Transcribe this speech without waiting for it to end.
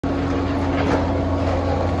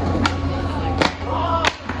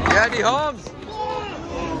Daddy Holmes.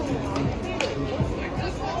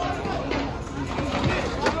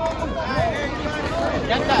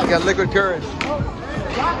 You got liquid courage.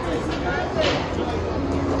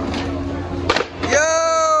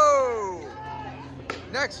 Yo!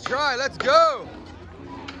 Next try, let's go.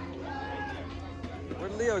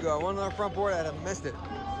 Where'd Leo go? One on the front board, I missed it.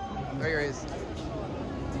 There he is.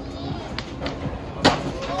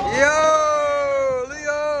 Yo,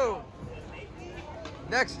 Leo!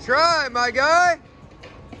 Next try, my guy.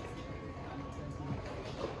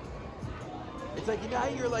 It's like, you know how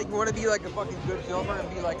you're like, you want to be like a fucking good filmer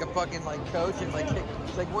and be like a fucking like coach and like,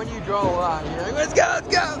 it's like when you draw a line, you're like, let's go, let's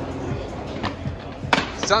go.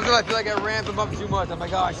 Sometimes I feel like I ramp them up too much. I'm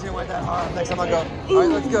like, oh, I shouldn't went that hard. Next time I go, all right,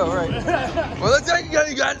 let's go, all right. Well, let's go, you got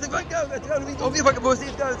it, let's go, let's go. Don't be a fucking pussy,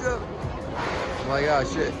 let's go, let's go. I'm like, oh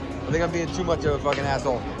shit. I think I'm being too much of a fucking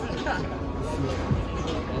asshole.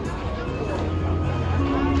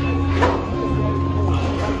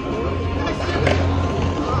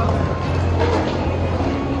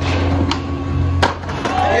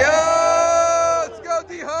 Yo, let's go,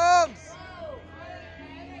 D Holmes.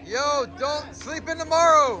 Yo, don't sleep in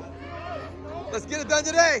tomorrow. Let's get it done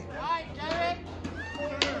today. Alright, Derrick.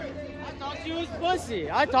 I thought she was pussy.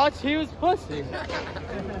 I thought she was pussy.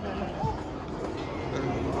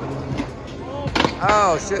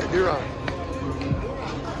 Oh shit, you're wrong.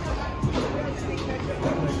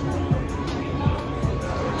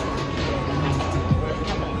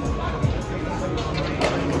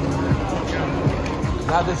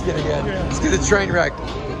 Not this kid again. This kid's a train wreck.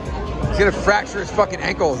 He's gonna fracture his fucking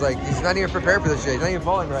ankles. Like, he's not even prepared for this shit. He's not even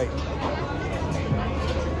falling right.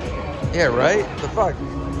 Yeah, right? The fuck?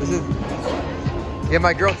 This is... Yeah,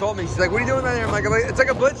 my girl told me. She's like, what are you doing down there? I'm like, it's like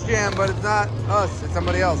a blitz jam, but it's not us. It's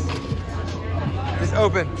somebody else. Just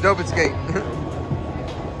open. It's open skate.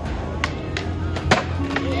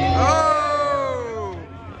 Oh!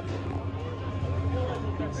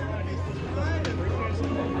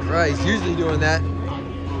 Right, he's usually doing that.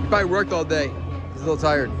 He probably worked all day. He's a little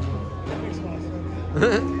tired. He's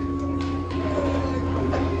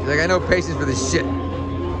like, I know patience for this shit.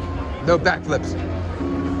 No backflips.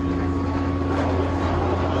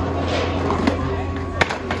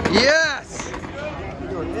 Yes!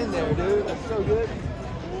 You're in there, dude. That's so good.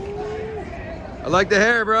 I like the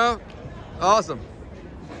hair, bro. Awesome.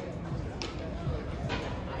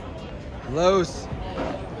 Close.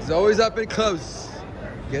 He's always up and close.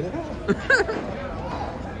 Get it?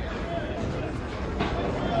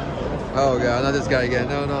 Oh god, not this guy again.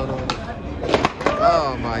 No, no, no.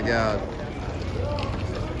 Oh my god.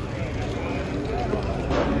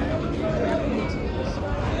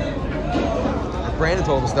 Brandon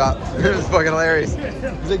told him to stop. It was fucking hilarious.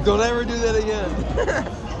 He's like, don't ever do that again.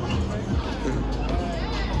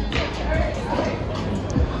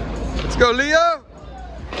 Let's go, Leo.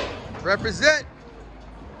 Represent.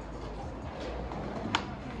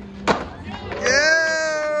 Yeah.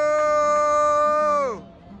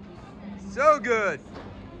 So good.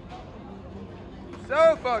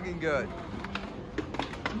 So fucking good.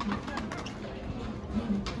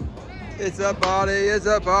 It's a party, it's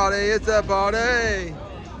a party, it's a party.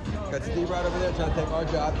 Got Steve right over there trying to take our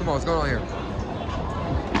job. Come on, what's going on here?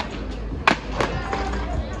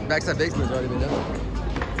 Backside big spoon's already been done.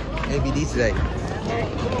 ABD today.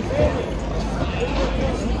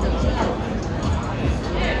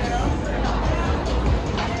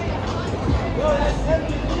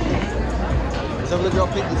 Some of the girl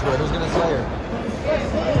picked this word. Who's gonna slay her?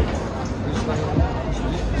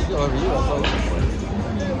 She's over you. That's all.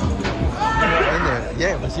 In there.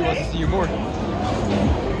 Yeah, but she wants to see you more.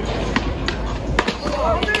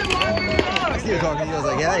 I see her talking to you. I was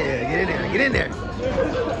like, yeah, yeah, get in there, get in there.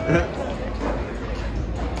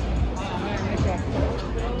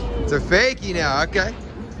 It's a fakie now, okay.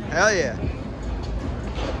 Hell yeah.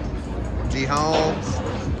 D Holmes.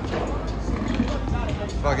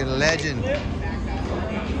 Fucking legend.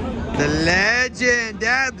 The legend,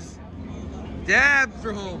 Dabs. Dabs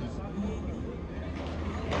for Holmes.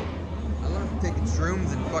 I love taking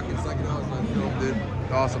shrooms and fucking sucking on my film, dude.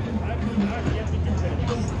 Awesome.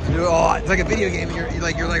 You know, oh, it's like a video game, and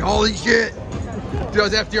you're like, holy shit. Dude, I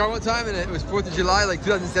was FDR one time, and it was 4th of July, like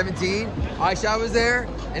 2017. iShot was there,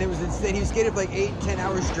 and it was insane. He was skating for like 8-10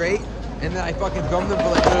 hours straight, and then I fucking filmed him for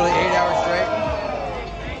like literally 8 hours straight.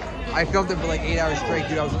 I filmed him for like 8 hours straight,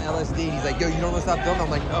 dude. I was on LSD, and he's like, "Yo, you don't want to stop filming?" I'm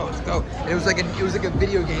like, "No, let's go." And it was like a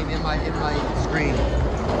video game in my screen.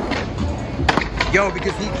 Yo,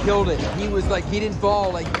 because he killed it. He was like, he didn't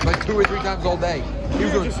fall like 2 or 3 times all day. He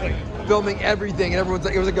was filming everything, and everyone's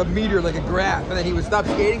like, it was like a meter, like a graph, and then he would stop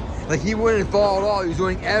skating, and Like, he wouldn't fall at all. He was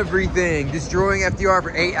doing everything, destroying FDR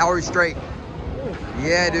for 8 hours straight.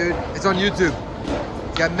 Yeah, dude. It's on YouTube.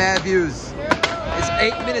 It's got mad views. It's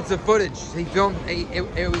 8 minutes of footage. He filmed,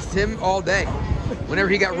 it was him all day. Whenever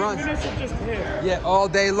he got runs. Yeah, all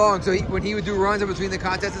day long. So when he would do runs in between the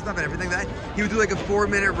contests and stuff and everything like that, he would do like a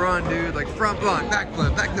 4-minute run, dude. Like front blunt, back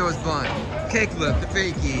flip, back nose blunt, kickflip, the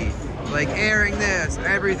fakie, like airing this,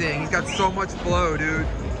 everything. He's got so much flow, dude.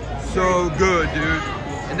 So good, dude.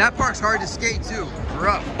 And that park's hard to skate too.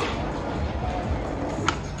 Rough.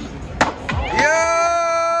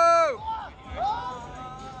 Yo!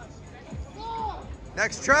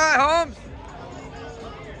 Next try, Holmes.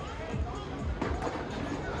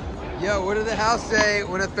 Yo, what did the house say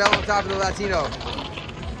when it fell on top of the Latino?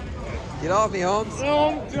 Get off me, Holmes.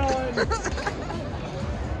 Oh, I'm done.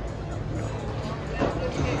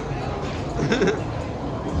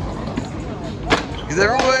 Because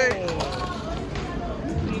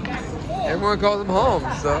everyone calls him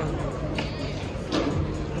Holmes, so.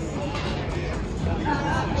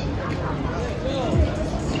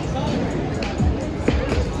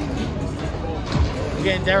 You're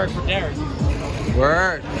getting Derrick for Derrick.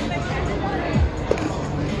 Word.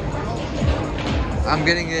 I'm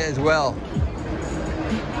getting it as well.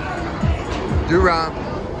 Do-rom.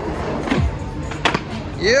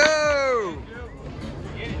 Yo!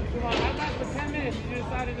 I left for 10 minutes and you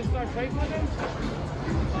decided to start trade flipping?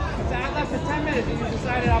 I left for 10 minutes and you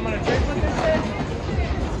decided I'm going to trade flip this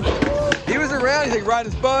shit? He was around, he's like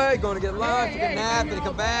riding his bike, going to get lunch, get a nap, then he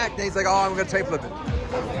come back, then he's like, oh, I'm going to trade flip it.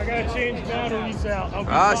 I got to change batteries out.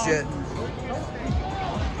 Ah, shit.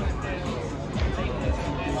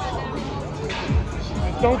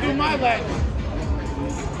 Don't do my leg.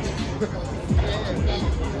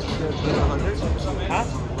 Huh?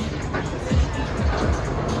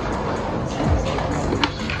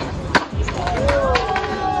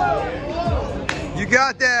 You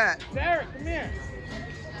got that. Derrick, come here.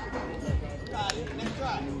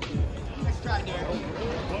 Next try, Derrick.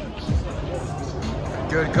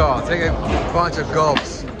 Good call. Take a bunch of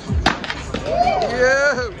gulps.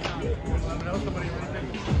 Yeah.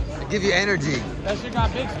 Give you energy. That shit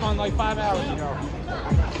got big spun like 5 hours ago.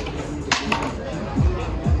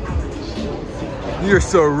 You're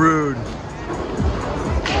so rude.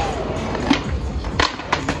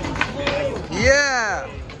 Yeah.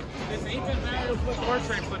 This ain't been Mario flip or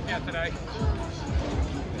trade flip yet today.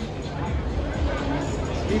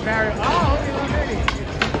 He Mario. Oh, okay,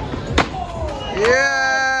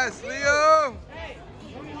 Yes, Leo.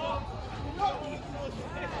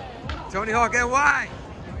 Tony Hawk NY.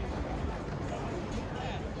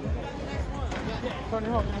 Tony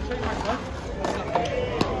Hawk, can I show you my clutch?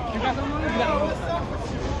 You got some money? You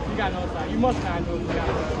got no side. You must not know you got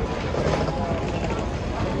no side.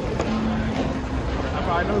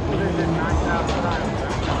 I know today did 9,000 times.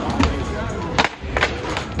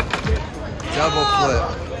 Double flip.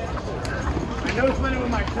 I know spending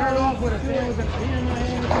with my shirt off with a sandwich and a beer in my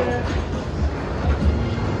hand and shit.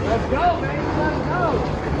 Let's go, baby. Let's go.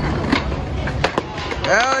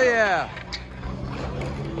 Hell yeah.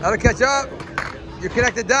 That'll catch up. You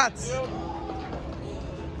connect the dots.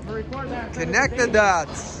 Connect the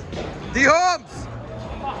dots. D. Holmes.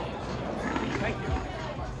 Thank you.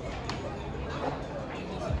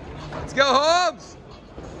 Let's go, Holmes.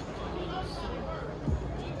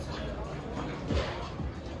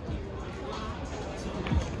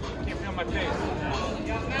 Can't feel my face.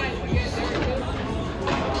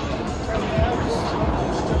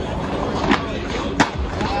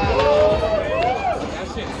 That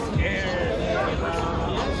shit's scary.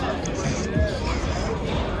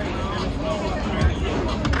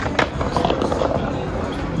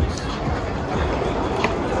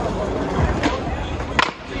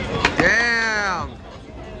 Damn.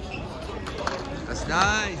 That's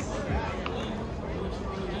nice.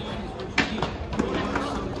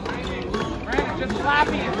 Brandon, just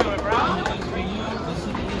clapping into it, bro. Brandon, just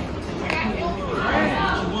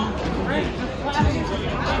clapping into it.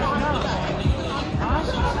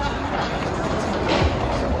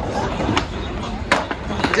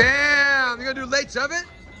 Damn. You're going to do late shove it?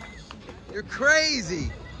 You're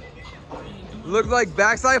crazy. Looked like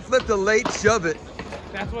backside flip to late shove it.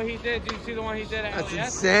 That's what he did. Did you see the one he did at That's LES?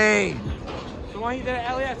 insane. The one he did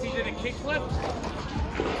at LES, he did a kickflip.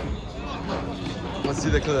 Let's see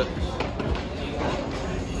the clip.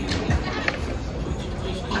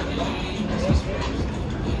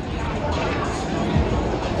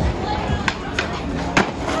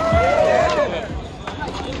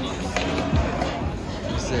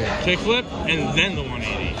 Let's see. Kickflip and then the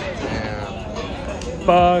 180. Yeah.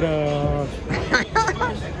 But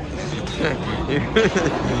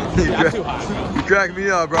I'm too hot, bro. You crack me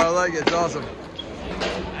up, bro. I like it. It's awesome.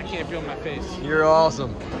 I can't feel my face. You're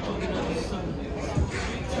awesome.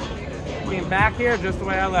 Came back here just the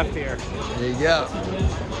way I left here. There you go.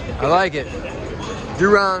 I like it. Do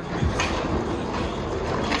round.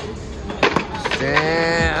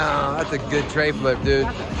 Damn, that's a good tray flip, dude.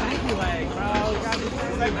 That's a tanky leg, bro.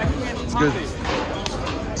 It's good.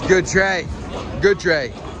 It's good tray. Good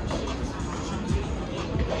tray.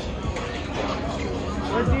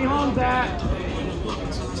 Where's D Holmes at?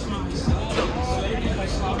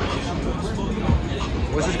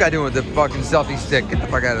 What's this guy doing with the fucking selfie stick? Get the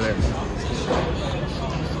fuck out of there.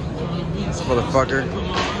 This motherfucker.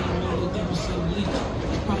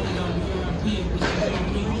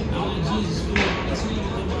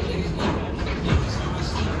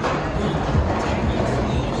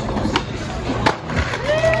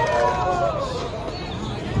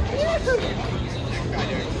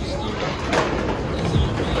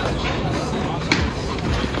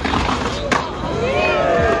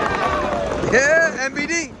 Yeah,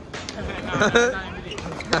 MBD.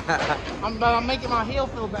 I'm making my heel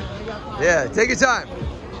feel better. Yeah, take your time.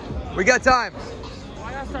 We got time. Why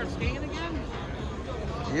I gotta start skating again?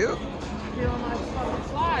 You? Feeling my fucking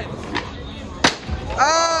slides.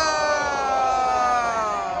 Oh!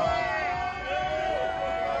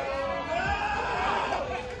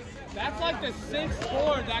 That's like the sixth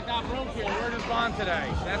board that got broke here. Word is bond today.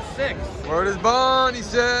 That's 6. Word is bond, he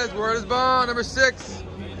says. Word is bond, number 6.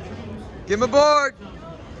 Give him a board.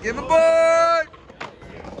 Give him a board.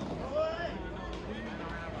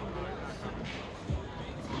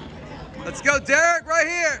 Let's go, Derrick, right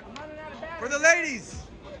here. For the ladies.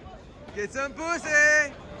 Get some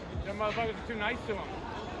pussy. Them motherfuckers are too nice to him.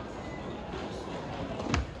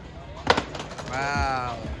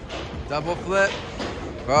 Wow. Double flip.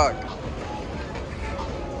 Fuck.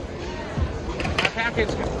 My package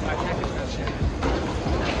got shit.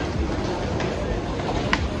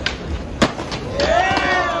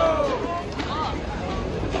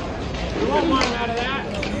 You want one out of that?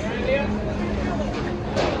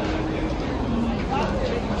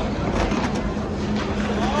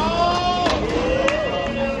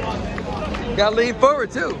 You gotta lean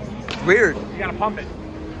forward too. It's weird. You gotta pump it.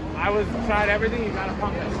 I was tried everything, you gotta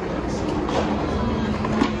pump it.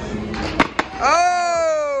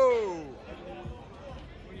 Oh!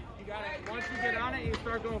 You gotta, once you get on it and you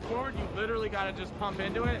start going forward, you literally gotta just pump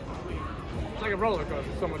into it. It's like a roller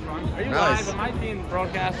coaster, it's so much fun. Are you Nice. live? Am I being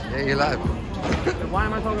broadcast? Yeah, you're live. Then why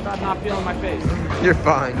am I talking about not feeling my face? You're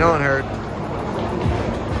fine. No one heard.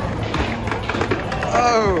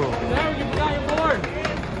 Oh! There, you got your board.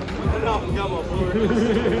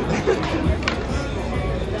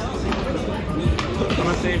 I'm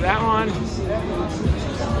gonna save that one.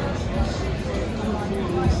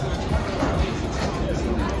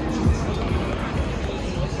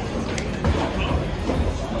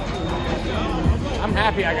 I'm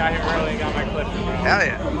happy I got here early and got my clip. Hell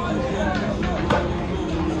yeah.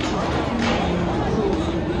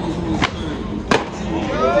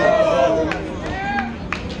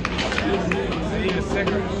 I need a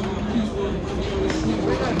cigarette.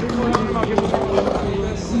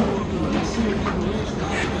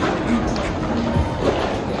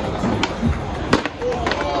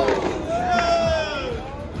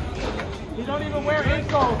 You don't even wear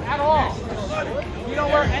insoles at all. You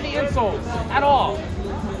don't wear any insoles at all.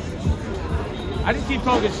 I just keep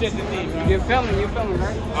talking shit to Steve. You're filming,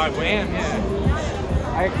 right? I am,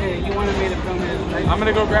 yeah. Actually, you wanted me to film this, right? I'm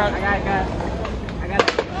gonna go grab. I got I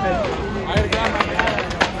gotta grab my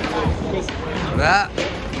That.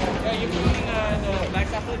 Yeah, you put the back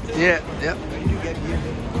side flip too? Yeah. Yep.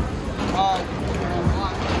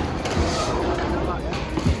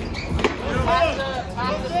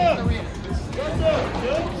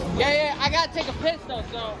 Yeah, I gotta take a piss though,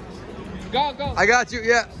 so go. I got you.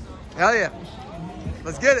 Yeah. Hell yeah.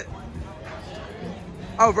 Let's get it.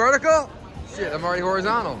 Oh, vertical? Shit, I'm already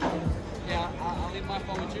horizontal. Yeah, I'll leave my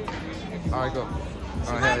phone with you. All right, go. All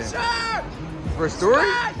right, hell yeah. For a story?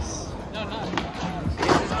 No. This is because we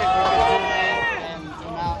could zoom in and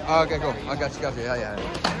zoom out. Oh, okay, cool. I got you. Hell yeah.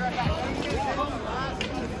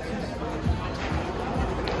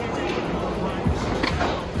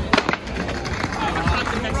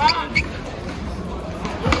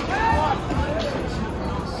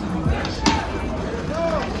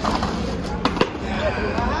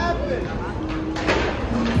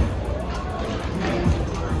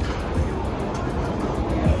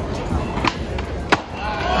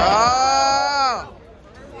 Ah!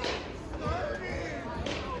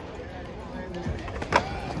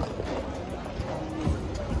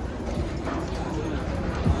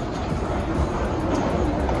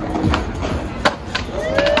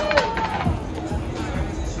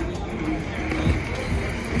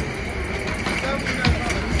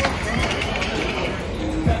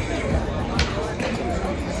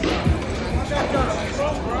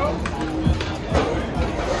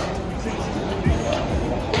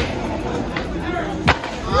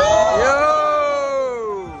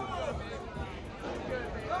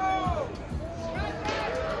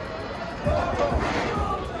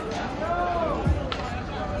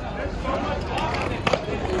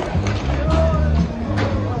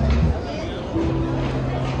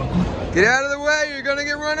 Get out of the way, you're gonna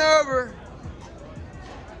get run over.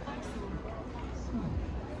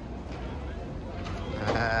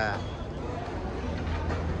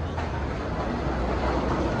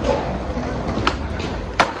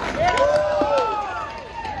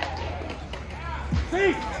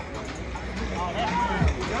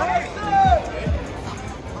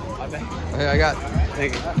 Hey, I got.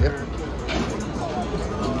 Thank you. Yep.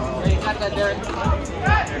 Hey, you got that, Derrick?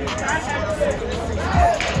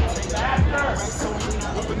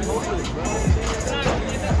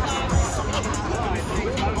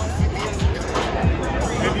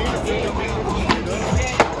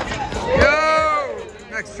 Yo!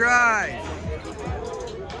 Next try.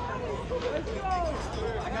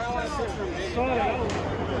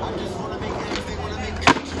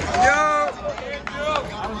 Yo!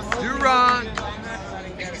 Do wrong.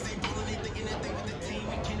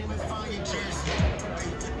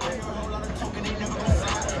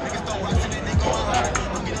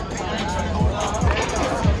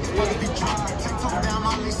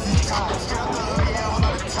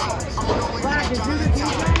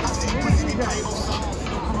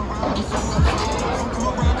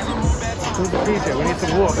 Who's the DJ? We need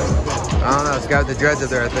some wolves. I don't know, this guy with the dreads up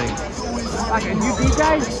there, I think. Like, and you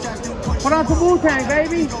DJ? Put on some Wu-Tang,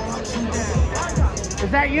 baby.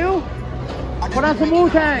 Is that you? Put on some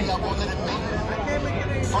Wu-Tang.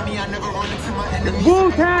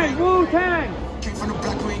 Wu-Tang, Wu-Tang.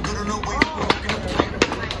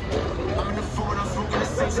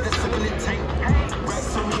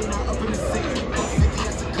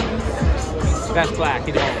 That's black,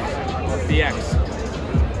 you know. The X.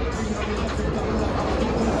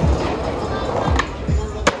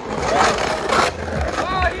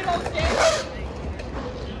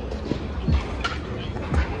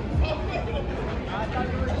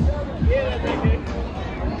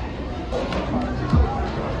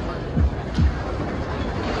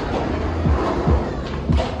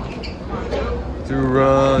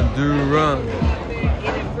 Do run.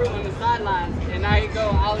 Eating fruit on the sidelines, and now you go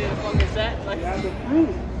ollie the fucking set. Like,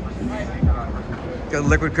 Got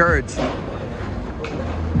liquid courage.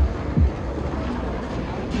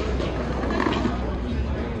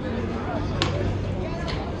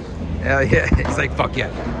 Hell yeah. He's like, fuck yeah.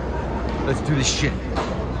 Let's do this shit.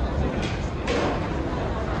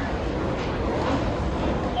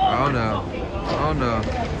 Oh no. Oh no.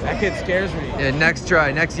 That kid scares me. Yeah, next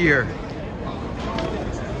try, next year.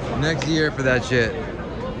 Next year for that shit.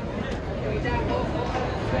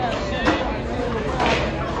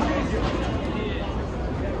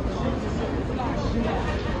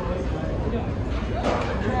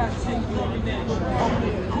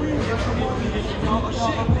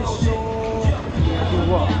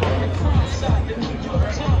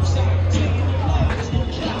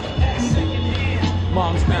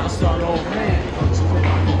 Mom's now start over, man.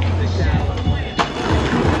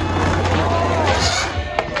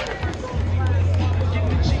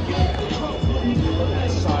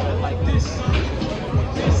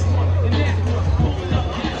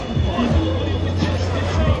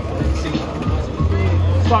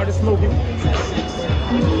 Started smoking.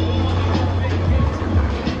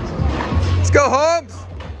 Let's go, Holmes.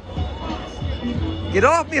 Get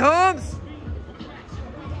off me, Holmes.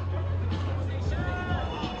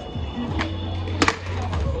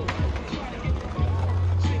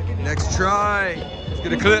 Next try. Let's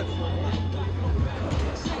get a clip.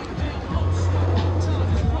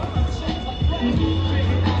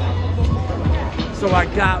 So I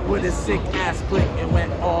got with a sick ass click and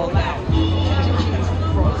went all out.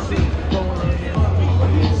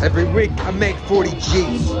 Every week I make 40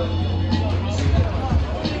 G's.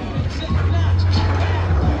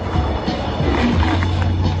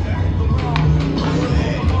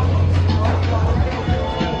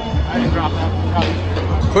 I didn't drop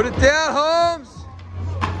that. Put it down, Holmes.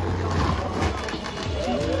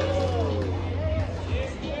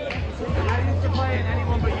 I used to play in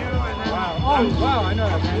Anyone But You, and then wow, I know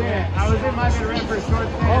that, man. Yeah, I was in my good rep for a short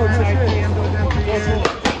stint. Oh, and I shit. TM'd with them for years.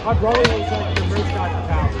 My brother was like the merch guy for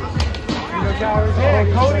Towers. You know Towers? Yeah,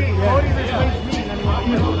 Oh, Cody he's like- replaced me in Anyone But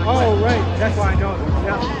You. Oh, right. That's why I know them.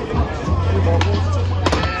 Yeah. Two vocals.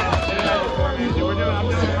 I'm doing my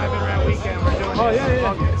been around weekend. We're doing Oh, yeah, yeah.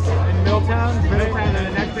 August. In Middletown? Middletown, and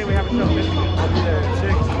the next day we have a show in Michigan. I'll be there at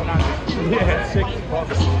 6. Well, not Yeah, 6 o'clock.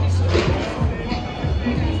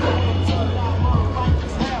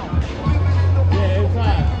 Yeah, it's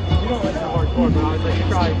you don't listen to hardcore, but I was like, you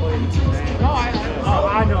probably played it. No, I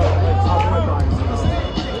know. I'll do it by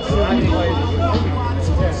I didn't play it.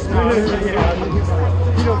 Yeah.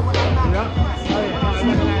 You know, yeah. I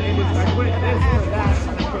wasn't that into it. I quit this for that,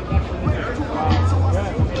 and I quit that for this.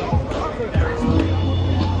 Yeah.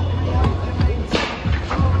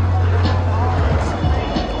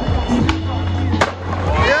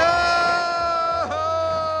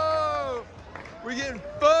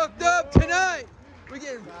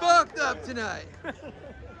 tonight.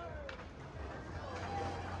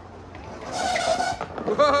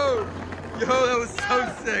 Whoa! Yo, that was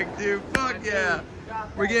so sick, dude. Fuck yeah.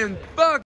 We're getting fucked.